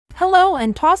Hello,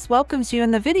 and Toss welcomes you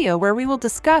in the video where we will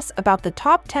discuss about the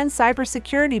top 10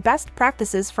 cybersecurity best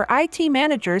practices for IT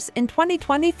managers in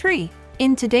 2023.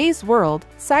 In today's world,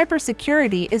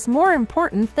 cybersecurity is more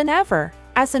important than ever.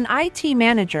 As an IT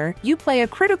manager, you play a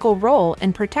critical role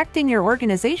in protecting your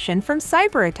organization from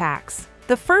cyber attacks.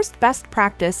 The first best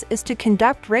practice is to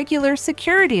conduct regular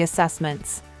security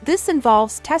assessments. This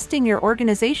involves testing your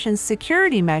organization's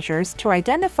security measures to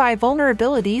identify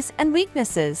vulnerabilities and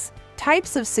weaknesses.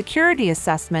 Types of security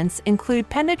assessments include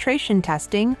penetration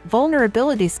testing,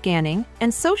 vulnerability scanning,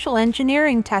 and social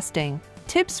engineering testing.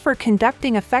 Tips for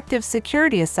conducting effective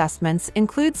security assessments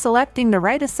include selecting the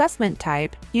right assessment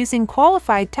type, using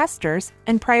qualified testers,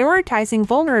 and prioritizing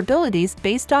vulnerabilities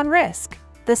based on risk.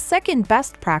 The second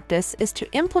best practice is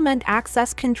to implement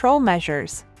access control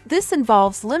measures. This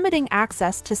involves limiting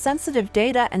access to sensitive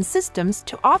data and systems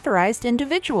to authorized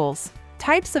individuals.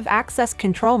 Types of access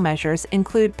control measures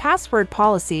include password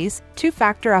policies,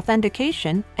 two-factor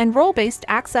authentication, and role-based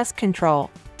access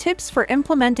control. Tips for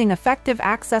implementing effective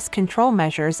access control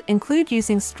measures include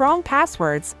using strong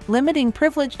passwords, limiting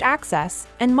privileged access,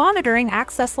 and monitoring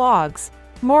access logs.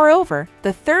 Moreover,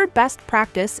 the third best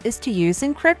practice is to use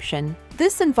encryption.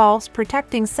 This involves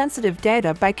protecting sensitive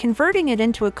data by converting it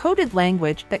into a coded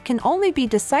language that can only be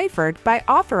deciphered by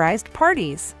authorized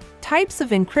parties. Types of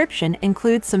encryption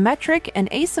include symmetric and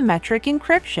asymmetric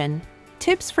encryption.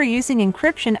 Tips for using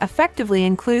encryption effectively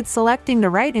include selecting the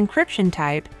right encryption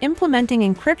type, implementing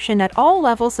encryption at all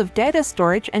levels of data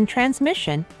storage and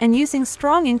transmission, and using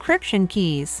strong encryption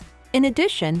keys. In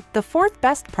addition, the fourth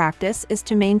best practice is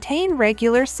to maintain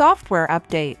regular software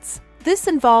updates. This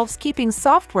involves keeping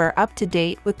software up to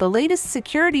date with the latest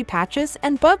security patches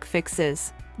and bug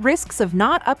fixes. Risks of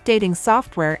not updating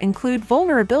software include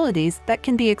vulnerabilities that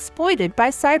can be exploited by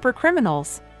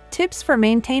cybercriminals. Tips for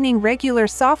maintaining regular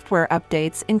software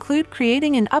updates include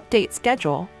creating an update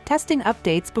schedule, testing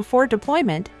updates before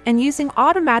deployment, and using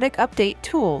automatic update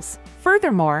tools.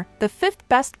 Furthermore, the fifth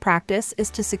best practice is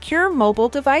to secure mobile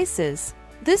devices.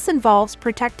 This involves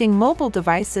protecting mobile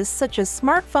devices such as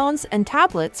smartphones and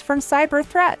tablets from cyber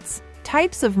threats.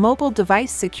 Types of mobile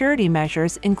device security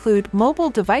measures include mobile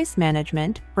device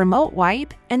management, remote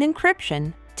wipe, and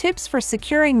encryption. Tips for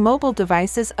securing mobile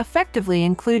devices effectively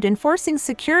include enforcing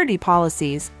security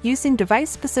policies, using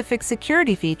device-specific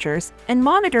security features, and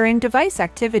monitoring device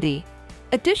activity.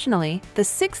 Additionally, the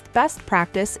sixth best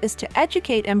practice is to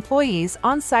educate employees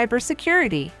on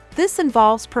cybersecurity. This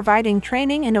involves providing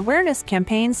training and awareness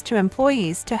campaigns to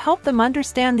employees to help them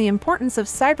understand the importance of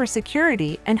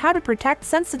cybersecurity and how to protect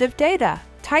sensitive data.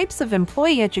 Types of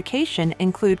employee education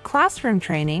include classroom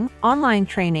training, online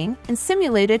training, and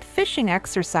simulated phishing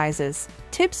exercises.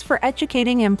 Tips for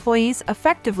educating employees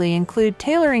effectively include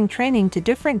tailoring training to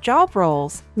different job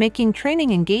roles, making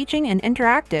training engaging and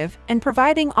interactive, and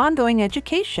providing ongoing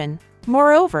education.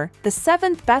 Moreover, the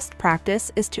seventh best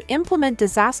practice is to implement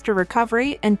disaster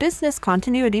recovery and business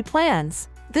continuity plans.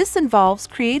 This involves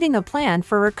creating a plan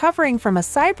for recovering from a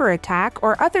cyber attack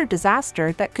or other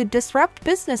disaster that could disrupt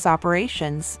business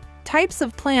operations. Types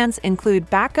of plans include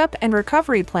backup and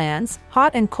recovery plans,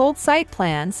 hot and cold site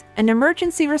plans, and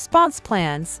emergency response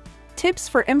plans. Tips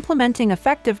for implementing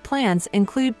effective plans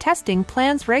include testing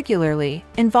plans regularly,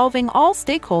 involving all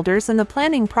stakeholders in the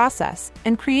planning process,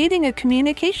 and creating a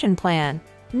communication plan.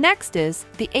 Next is,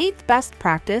 the eighth best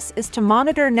practice is to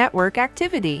monitor network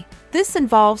activity. This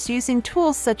involves using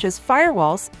tools such as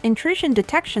firewalls, intrusion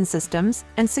detection systems,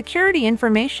 and security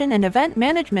information and event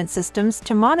management systems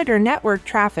to monitor network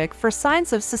traffic for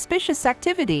signs of suspicious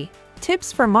activity.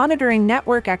 Tips for monitoring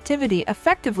network activity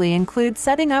effectively include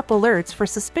setting up alerts for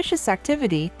suspicious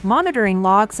activity, monitoring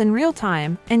logs in real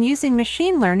time, and using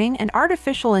machine learning and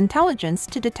artificial intelligence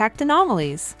to detect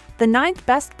anomalies. The ninth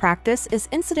best practice is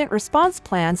incident response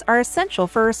plans are essential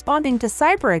for responding to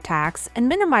cyber attacks and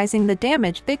minimizing the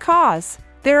damage they cause.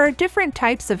 There are different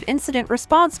types of incident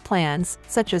response plans,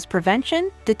 such as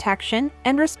prevention, detection,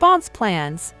 and response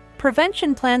plans.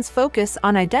 Prevention plans focus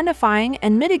on identifying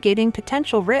and mitigating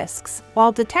potential risks,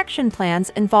 while detection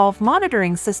plans involve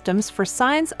monitoring systems for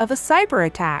signs of a cyber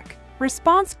attack.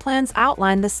 Response plans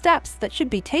outline the steps that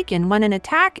should be taken when an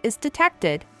attack is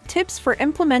detected. Tips for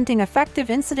implementing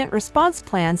effective incident response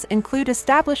plans include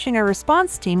establishing a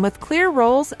response team with clear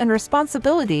roles and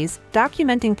responsibilities,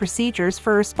 documenting procedures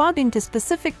for responding to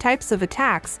specific types of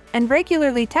attacks, and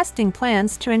regularly testing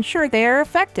plans to ensure they are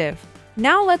effective.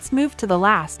 Now let's move to the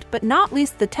last but not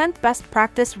least, the 10th best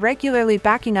practice. Regularly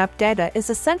backing up data is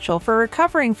essential for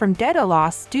recovering from data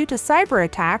loss due to cyber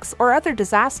attacks or other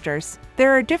disasters.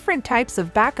 There are different types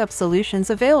of backup solutions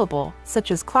available,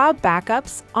 such as cloud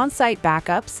backups, on-site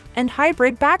backups, and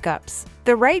hybrid backups.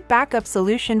 The right backup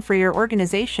solution for your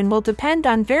organization will depend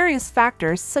on various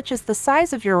factors such as the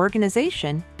size of your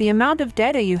organization, the amount of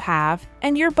data you have,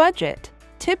 and your budget.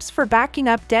 Tips for backing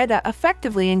up data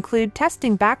effectively include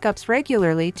testing backups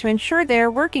regularly to ensure they are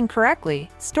working correctly,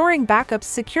 storing backups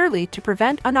securely to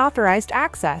prevent unauthorized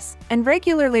access, and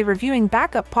regularly reviewing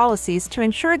backup policies to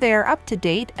ensure they are up to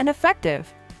date and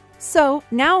effective. So,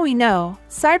 now we know,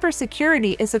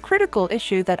 cybersecurity is a critical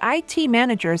issue that IT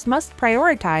managers must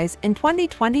prioritize in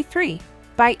 2023.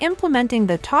 By implementing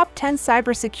the top 10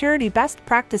 cybersecurity best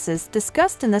practices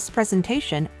discussed in this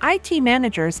presentation, IT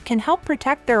managers can help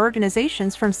protect their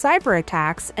organizations from cyber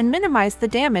attacks and minimize the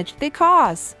damage they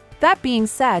cause. That being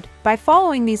said, by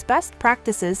following these best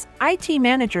practices, IT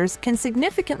managers can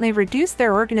significantly reduce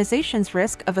their organization's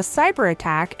risk of a cyber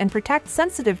attack and protect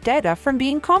sensitive data from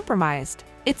being compromised.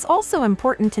 It's also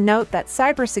important to note that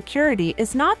cybersecurity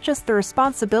is not just the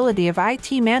responsibility of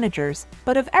IT managers,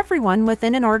 but of everyone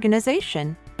within an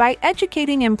organization. By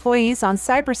educating employees on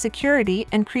cybersecurity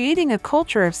and creating a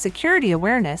culture of security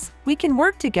awareness, we can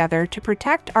work together to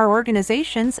protect our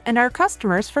organizations and our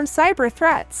customers from cyber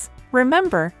threats.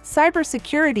 Remember,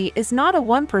 cybersecurity is not a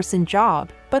one-person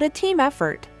job, but a team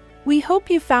effort. We hope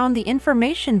you found the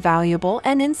information valuable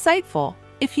and insightful.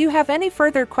 If you have any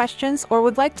further questions or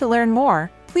would like to learn more,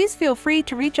 please feel free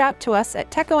to reach out to us at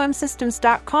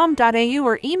techomsystems.com.au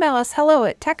or email us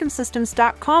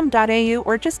hello@techomsystems.com.au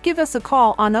or just give us a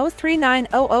call on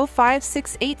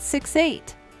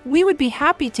 03900568868. We would be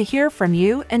happy to hear from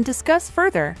you and discuss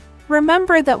further.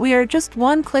 Remember that we are just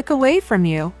one click away from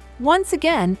you. Once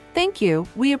again, thank you.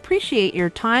 We appreciate your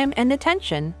time and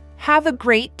attention. Have a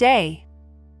great day.